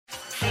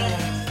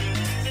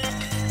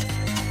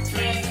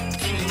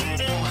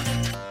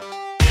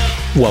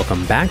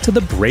Welcome back to The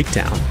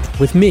Breakdown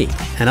with me,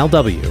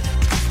 NLW.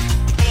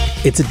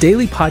 It's a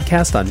daily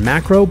podcast on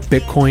macro,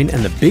 Bitcoin,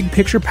 and the big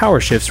picture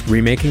power shifts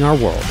remaking our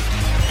world.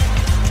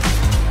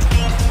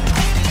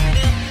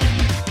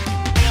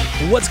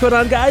 What's going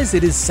on, guys?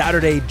 It is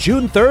Saturday,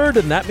 June 3rd,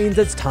 and that means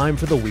it's time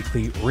for the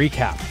weekly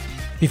recap.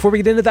 Before we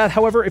get into that,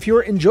 however, if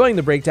you're enjoying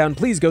The Breakdown,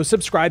 please go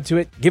subscribe to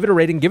it, give it a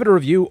rating, give it a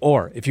review,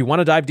 or if you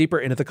want to dive deeper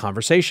into the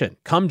conversation,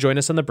 come join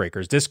us on the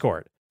Breakers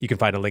Discord. You can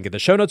find a link in the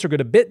show notes or go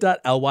to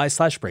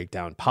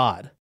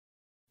bit.ly/breakdownpod.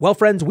 Well,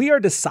 friends, we are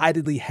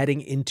decidedly heading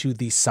into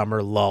the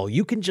summer lull.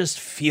 You can just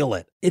feel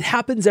it. It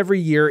happens every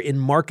year in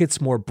markets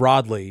more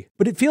broadly,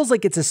 but it feels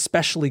like it's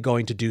especially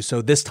going to do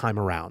so this time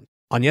around.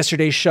 On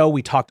yesterday's show,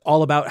 we talked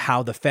all about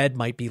how the Fed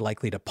might be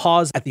likely to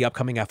pause at the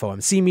upcoming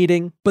FOMC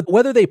meeting, but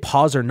whether they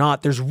pause or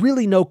not, there's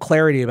really no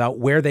clarity about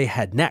where they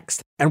head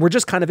next, and we're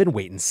just kind of in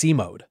wait-and-see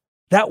mode.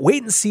 That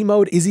wait-and-see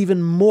mode is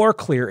even more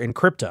clear in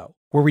crypto,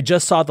 where we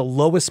just saw the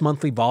lowest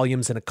monthly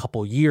volumes in a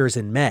couple years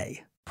in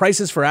May.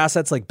 Prices for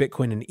assets like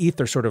Bitcoin and ETH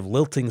are sort of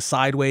lilting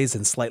sideways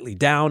and slightly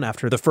down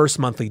after the first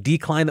monthly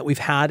decline that we've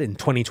had in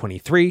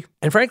 2023.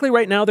 And frankly,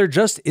 right now, there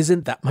just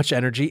isn't that much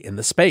energy in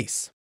the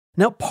space.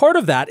 Now, part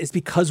of that is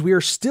because we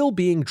are still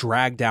being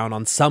dragged down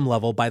on some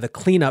level by the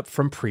cleanup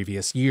from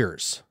previous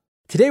years.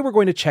 Today, we're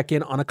going to check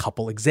in on a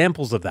couple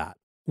examples of that.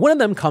 One of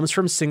them comes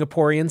from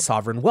Singaporean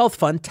sovereign wealth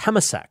fund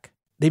Temasek.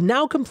 They've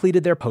now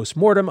completed their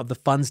post-mortem of the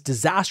fund's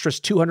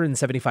disastrous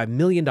 $275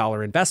 million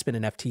investment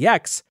in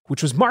FTX,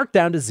 which was marked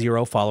down to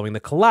zero following the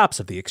collapse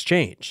of the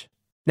exchange.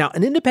 Now,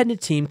 an independent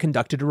team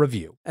conducted a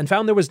review and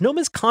found there was no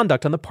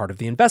misconduct on the part of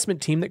the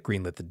investment team that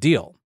greenlit the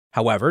deal.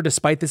 However,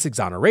 despite this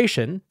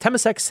exoneration,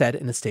 Temasek said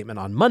in a statement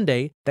on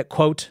Monday that,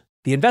 quote,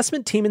 "The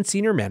investment team and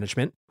senior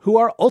management, who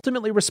are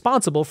ultimately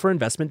responsible for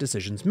investment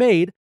decisions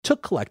made,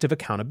 took collective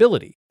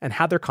accountability and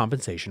had their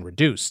compensation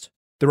reduced."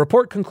 The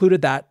report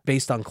concluded that,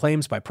 based on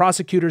claims by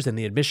prosecutors and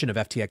the admission of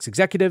FTX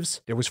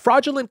executives, there was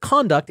fraudulent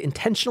conduct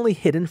intentionally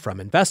hidden from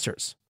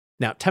investors.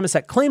 Now,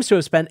 Temasek claims to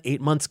have spent 8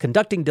 months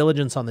conducting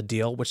diligence on the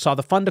deal, which saw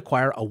the fund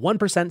acquire a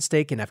 1%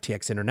 stake in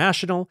FTX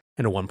International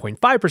and a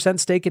 1.5%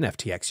 stake in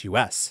FTX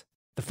US.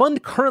 The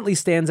fund currently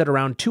stands at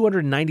around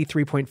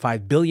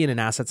 $293.5 billion in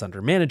assets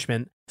under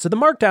management, so the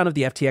markdown of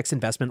the FTX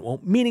investment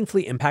won't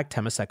meaningfully impact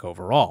Temasek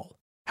overall.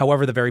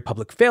 However, the very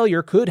public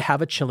failure could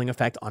have a chilling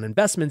effect on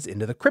investments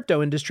into the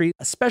crypto industry,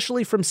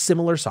 especially from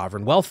similar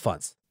sovereign wealth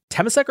funds.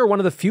 Temasek are one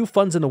of the few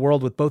funds in the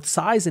world with both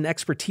size and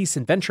expertise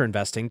in venture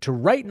investing to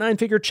write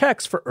 9-figure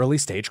checks for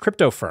early-stage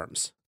crypto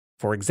firms.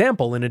 For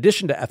example, in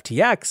addition to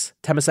FTX,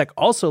 Temasek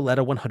also led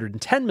a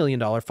 $110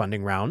 million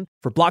funding round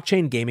for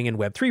blockchain gaming and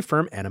Web3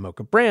 firm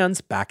Animoca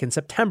Brands back in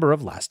September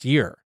of last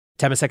year.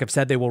 Temasek have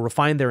said they will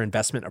refine their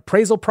investment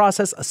appraisal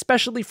process,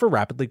 especially for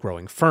rapidly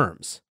growing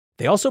firms.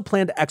 They also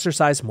plan to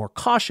exercise more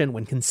caution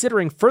when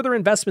considering further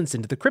investments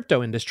into the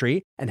crypto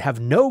industry and have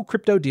no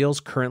crypto deals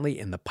currently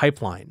in the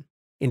pipeline.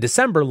 In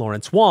December,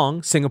 Lawrence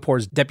Wong,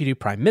 Singapore's deputy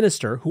prime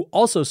minister, who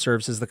also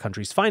serves as the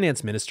country's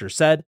finance minister,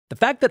 said, "The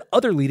fact that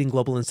other leading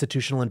global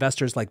institutional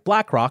investors like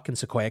BlackRock and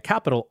Sequoia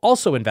Capital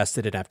also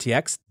invested in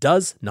FTX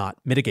does not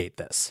mitigate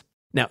this."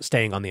 Now,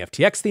 staying on the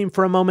FTX theme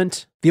for a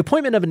moment, the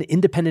appointment of an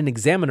independent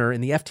examiner in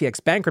the FTX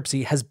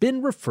bankruptcy has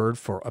been referred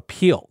for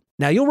appeal.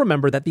 Now, you'll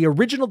remember that the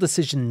original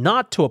decision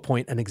not to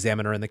appoint an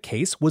examiner in the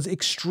case was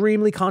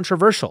extremely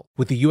controversial,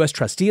 with the U.S.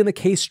 trustee in the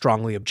case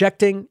strongly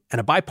objecting and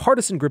a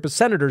bipartisan group of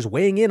senators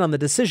weighing in on the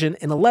decision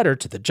in a letter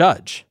to the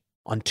judge.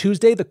 On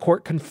Tuesday, the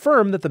court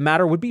confirmed that the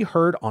matter would be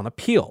heard on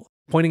appeal,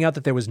 pointing out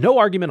that there was no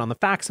argument on the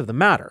facts of the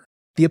matter.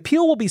 The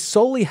appeal will be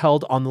solely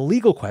held on the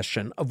legal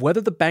question of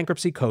whether the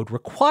bankruptcy code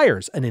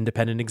requires an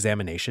independent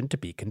examination to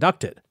be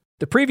conducted.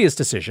 The previous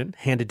decision,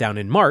 handed down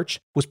in March,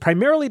 was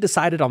primarily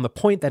decided on the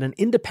point that an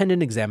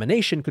independent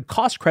examination could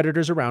cost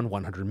creditors around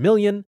 $100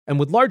 million and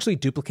would largely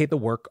duplicate the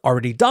work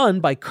already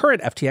done by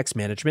current FTX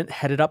management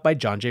headed up by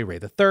John J. Ray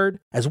III,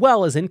 as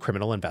well as in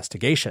criminal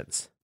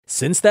investigations.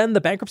 Since then,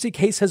 the bankruptcy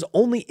case has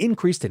only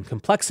increased in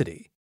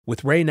complexity,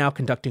 with Ray now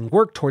conducting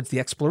work towards the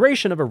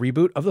exploration of a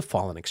reboot of the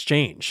fallen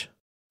exchange.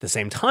 At the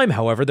same time,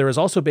 however, there has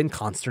also been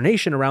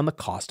consternation around the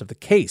cost of the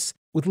case,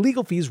 with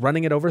legal fees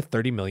running at over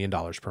 $30 million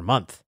per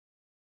month.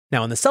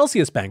 Now, in the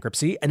Celsius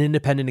bankruptcy, an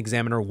independent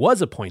examiner was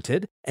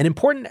appointed, and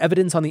important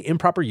evidence on the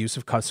improper use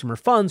of customer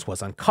funds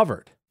was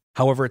uncovered.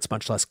 However, it's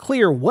much less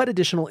clear what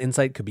additional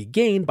insight could be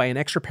gained by an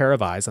extra pair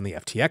of eyes on the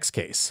FTX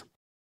case.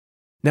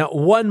 Now,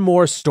 one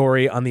more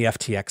story on the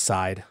FTX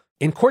side.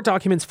 In court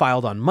documents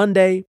filed on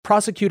Monday,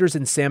 prosecutors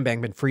in Sam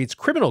Bankman-Fried's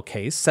criminal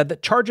case said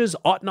that charges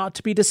ought not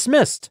to be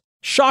dismissed.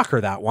 Shocker,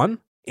 that one.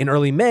 In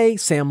early May,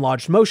 Sam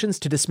lodged motions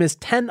to dismiss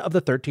 10 of the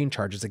 13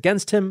 charges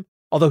against him,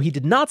 although he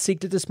did not seek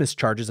to dismiss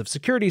charges of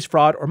securities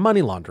fraud or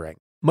money laundering.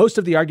 Most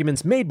of the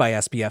arguments made by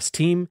SBF's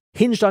team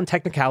hinged on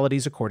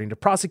technicalities according to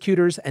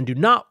prosecutors and do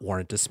not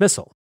warrant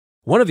dismissal.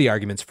 One of the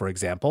arguments, for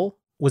example,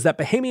 was that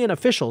Bahamian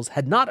officials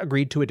had not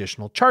agreed to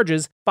additional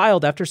charges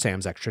filed after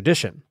Sam's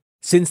extradition.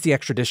 Since the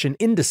extradition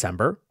in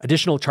December,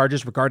 additional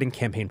charges regarding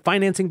campaign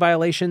financing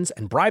violations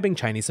and bribing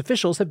Chinese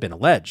officials have been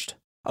alleged.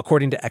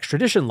 According to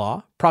extradition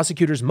law,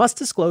 prosecutors must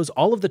disclose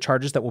all of the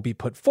charges that will be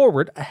put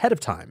forward ahead of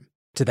time.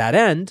 To that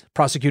end,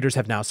 prosecutors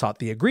have now sought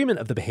the agreement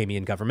of the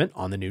Bahamian government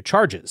on the new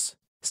charges,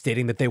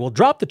 stating that they will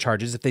drop the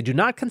charges if they do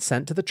not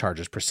consent to the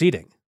charges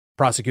proceeding.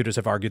 Prosecutors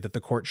have argued that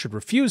the court should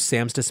refuse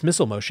Sam's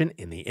dismissal motion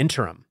in the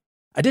interim.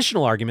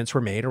 Additional arguments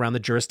were made around the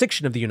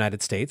jurisdiction of the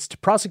United States to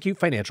prosecute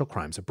financial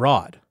crimes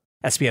abroad.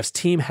 SBF's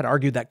team had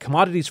argued that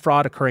commodities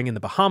fraud occurring in the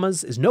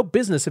Bahamas is no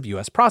business of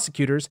U.S.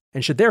 prosecutors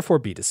and should therefore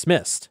be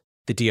dismissed.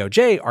 The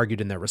DoJ argued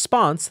in their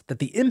response that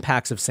the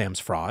impacts of Sam's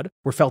fraud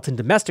were felt in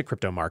domestic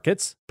crypto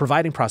markets,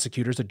 providing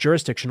prosecutors a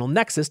jurisdictional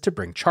nexus to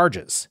bring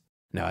charges.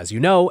 Now, as you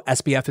know,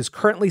 SBF is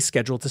currently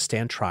scheduled to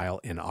stand trial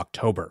in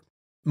October.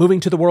 Moving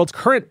to the world's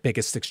current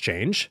biggest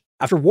exchange,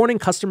 after warning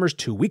customers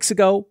 2 weeks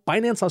ago,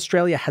 Binance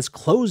Australia has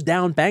closed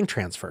down bank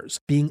transfers,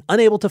 being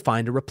unable to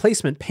find a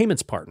replacement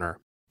payments partner.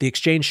 The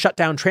exchange shut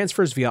down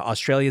transfers via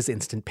Australia's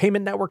instant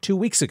payment network 2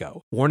 weeks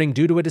ago, warning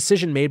due to a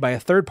decision made by a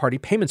third-party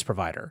payments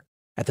provider.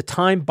 At the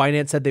time,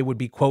 Binance said they would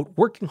be, quote,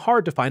 working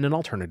hard to find an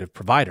alternative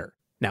provider.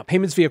 Now,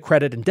 payments via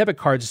credit and debit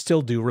cards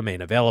still do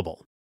remain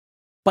available.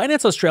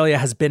 Binance Australia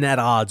has been at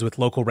odds with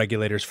local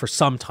regulators for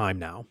some time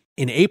now.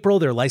 In April,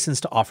 their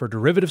license to offer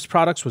derivatives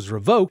products was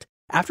revoked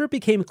after it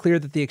became clear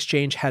that the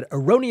exchange had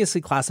erroneously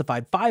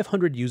classified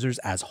 500 users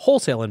as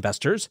wholesale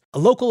investors, a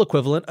local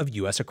equivalent of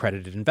US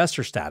accredited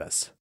investor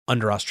status.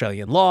 Under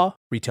Australian law,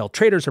 retail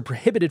traders are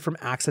prohibited from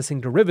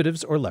accessing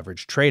derivatives or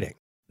leveraged trading.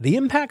 The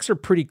impacts are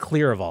pretty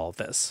clear of all of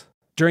this.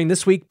 During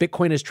this week,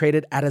 Bitcoin is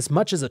traded at as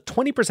much as a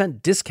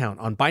 20% discount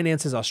on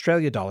Binance's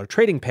Australia dollar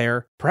trading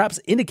pair,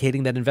 perhaps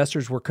indicating that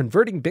investors were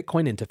converting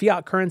Bitcoin into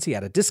fiat currency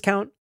at a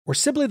discount, or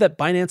simply that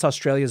Binance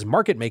Australia's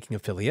market-making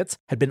affiliates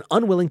had been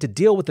unwilling to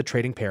deal with the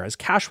trading pair as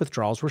cash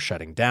withdrawals were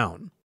shutting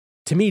down.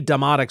 To me,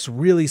 Domotics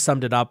really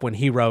summed it up when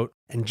he wrote,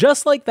 "And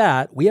just like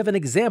that, we have an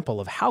example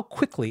of how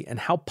quickly and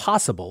how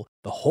possible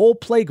the whole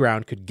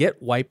playground could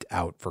get wiped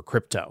out for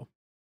crypto."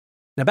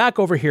 Now back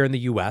over here in the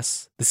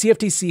US, the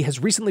CFTC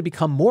has recently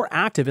become more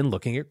active in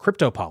looking at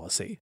crypto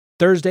policy.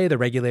 Thursday, the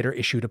regulator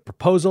issued a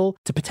proposal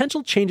to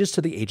potential changes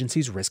to the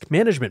agency's risk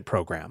management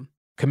program.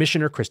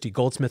 Commissioner Christy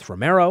Goldsmith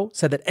Romero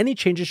said that any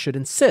changes should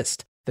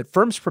insist that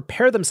firms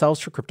prepare themselves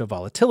for crypto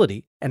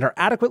volatility and are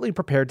adequately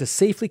prepared to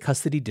safely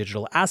custody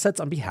digital assets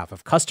on behalf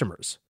of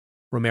customers.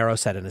 Romero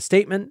said in a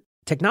statement,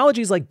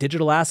 "Technologies like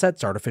digital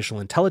assets, artificial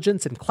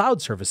intelligence, and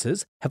cloud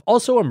services have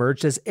also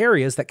emerged as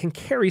areas that can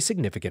carry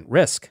significant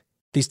risk.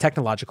 These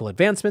technological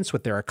advancements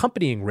with their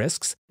accompanying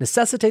risks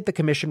necessitate the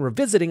Commission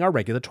revisiting our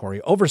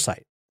regulatory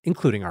oversight,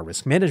 including our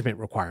risk management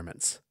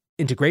requirements.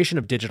 Integration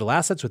of digital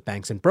assets with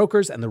banks and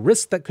brokers and the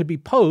risks that could be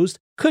posed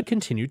could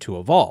continue to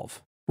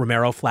evolve."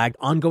 Romero flagged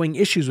ongoing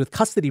issues with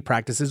custody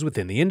practices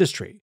within the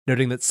industry,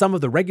 noting that some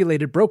of the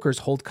regulated brokers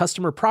hold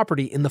customer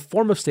property in the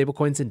form of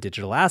stablecoins and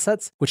digital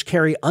assets, which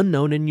carry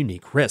unknown and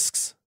unique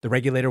risks. The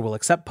regulator will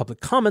accept public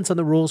comments on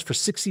the rules for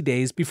 60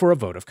 days before a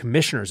vote of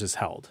commissioners is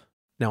held.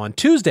 Now, on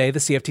Tuesday, the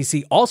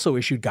CFTC also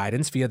issued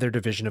guidance via their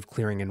Division of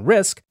Clearing and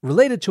Risk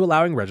related to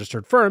allowing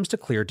registered firms to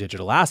clear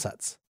digital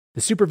assets. The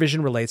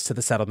supervision relates to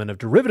the settlement of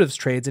derivatives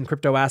trades in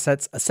crypto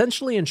assets,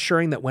 essentially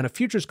ensuring that when a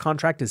futures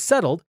contract is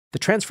settled, the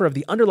transfer of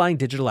the underlying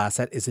digital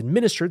asset is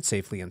administered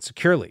safely and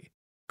securely.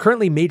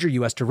 Currently, major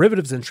U.S.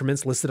 derivatives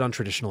instruments listed on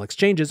traditional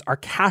exchanges are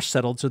cash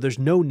settled, so there's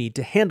no need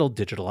to handle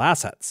digital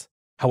assets.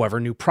 However,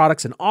 new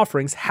products and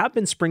offerings have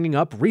been springing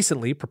up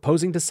recently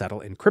proposing to settle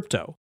in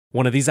crypto.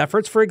 One of these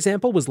efforts, for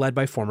example, was led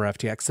by former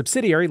FTX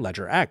subsidiary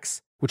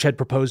LedgerX, which had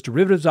proposed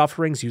derivatives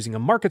offerings using a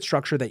market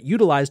structure that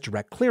utilized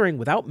direct clearing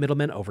without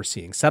middlemen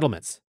overseeing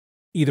settlements.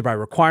 Either by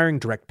requiring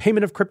direct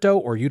payment of crypto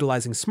or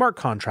utilizing smart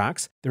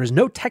contracts, there is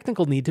no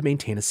technical need to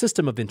maintain a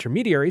system of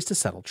intermediaries to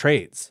settle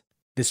trades.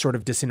 This sort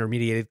of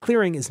disintermediated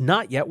clearing is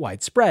not yet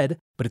widespread,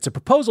 but it's a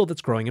proposal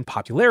that's growing in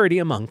popularity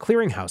among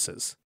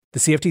clearinghouses. The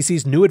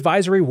CFTC's new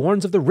advisory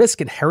warns of the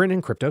risk inherent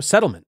in crypto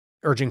settlement,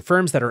 urging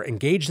firms that are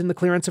engaged in the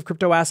clearance of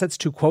crypto assets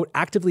to, quote,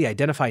 actively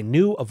identify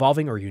new,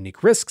 evolving, or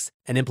unique risks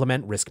and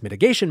implement risk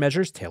mitigation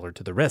measures tailored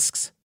to the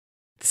risks.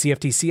 The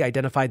CFTC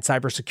identified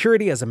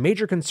cybersecurity as a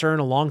major concern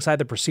alongside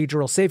the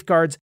procedural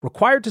safeguards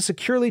required to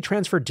securely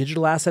transfer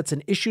digital assets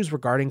and issues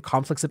regarding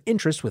conflicts of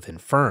interest within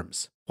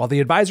firms. While the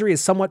advisory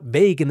is somewhat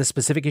vague in the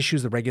specific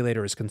issues the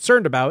regulator is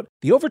concerned about,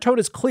 the overtone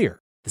is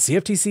clear. The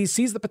CFTC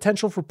sees the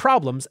potential for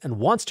problems and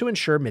wants to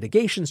ensure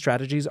mitigation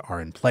strategies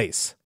are in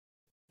place.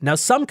 Now,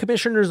 some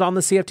commissioners on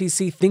the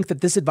CFTC think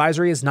that this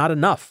advisory is not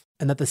enough,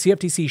 and that the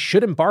CFTC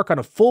should embark on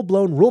a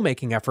full-blown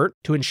rulemaking effort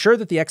to ensure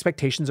that the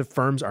expectations of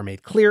firms are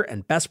made clear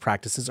and best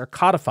practices are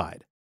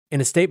codified.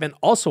 In a statement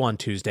also on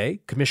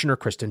Tuesday, Commissioner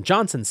Kristen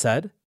Johnson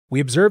said,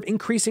 "We observe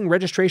increasing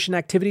registration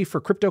activity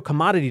for crypto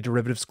commodity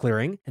derivatives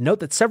clearing and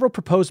note that several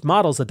proposed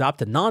models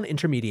adopt a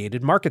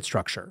non-intermediated market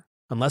structure.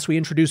 Unless we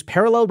introduce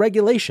parallel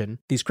regulation,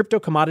 these crypto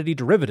commodity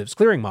derivatives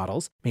clearing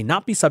models may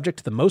not be subject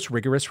to the most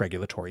rigorous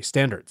regulatory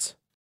standards."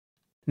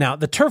 Now,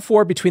 the turf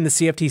war between the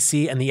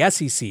CFTC and the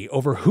SEC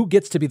over who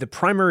gets to be the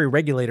primary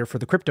regulator for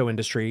the crypto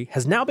industry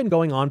has now been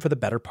going on for the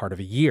better part of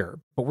a year,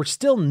 but we're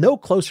still no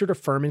closer to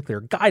firm and clear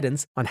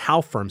guidance on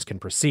how firms can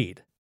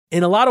proceed.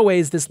 In a lot of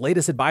ways, this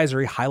latest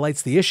advisory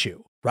highlights the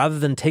issue. Rather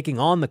than taking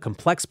on the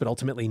complex but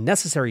ultimately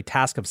necessary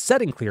task of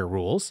setting clear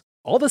rules,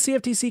 all the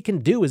CFTC can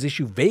do is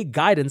issue vague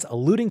guidance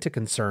alluding to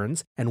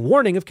concerns and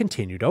warning of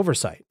continued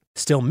oversight.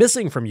 Still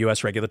missing from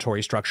US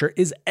regulatory structure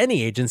is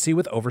any agency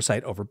with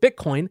oversight over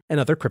Bitcoin and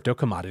other crypto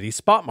commodity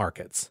spot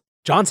markets.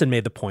 Johnson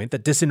made the point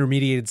that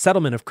disintermediated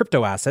settlement of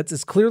crypto assets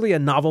is clearly a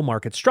novel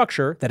market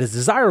structure that is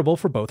desirable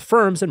for both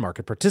firms and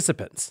market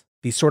participants.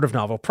 These sort of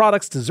novel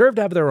products deserve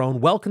to have their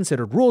own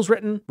well-considered rules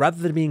written rather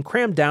than being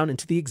crammed down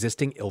into the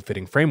existing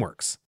ill-fitting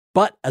frameworks.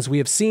 But as we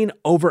have seen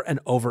over and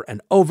over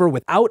and over,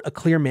 without a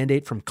clear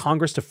mandate from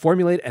Congress to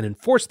formulate and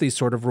enforce these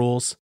sort of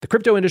rules, the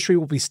crypto industry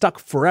will be stuck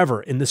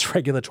forever in this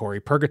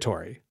regulatory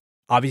purgatory.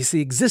 Obviously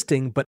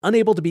existing, but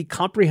unable to be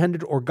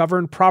comprehended or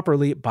governed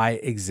properly by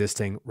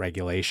existing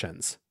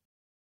regulations.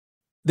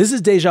 This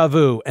is deja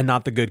vu and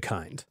not the good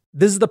kind.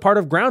 This is the part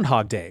of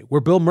Groundhog Day,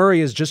 where Bill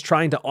Murray is just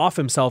trying to off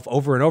himself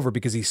over and over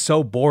because he's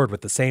so bored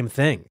with the same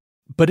thing.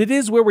 But it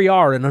is where we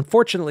are, and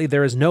unfortunately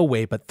there is no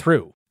way but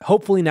through.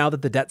 Hopefully now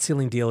that the debt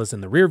ceiling deal is in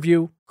the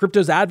rearview,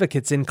 crypto's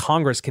advocates in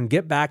Congress can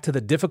get back to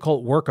the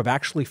difficult work of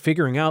actually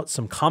figuring out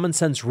some common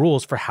sense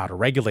rules for how to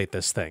regulate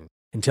this thing.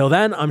 Until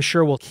then, I'm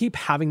sure we'll keep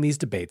having these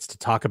debates to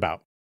talk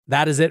about.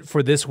 That is it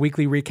for this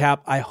weekly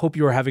recap. I hope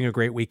you are having a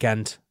great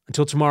weekend.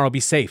 Until tomorrow,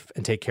 be safe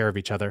and take care of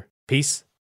each other. Peace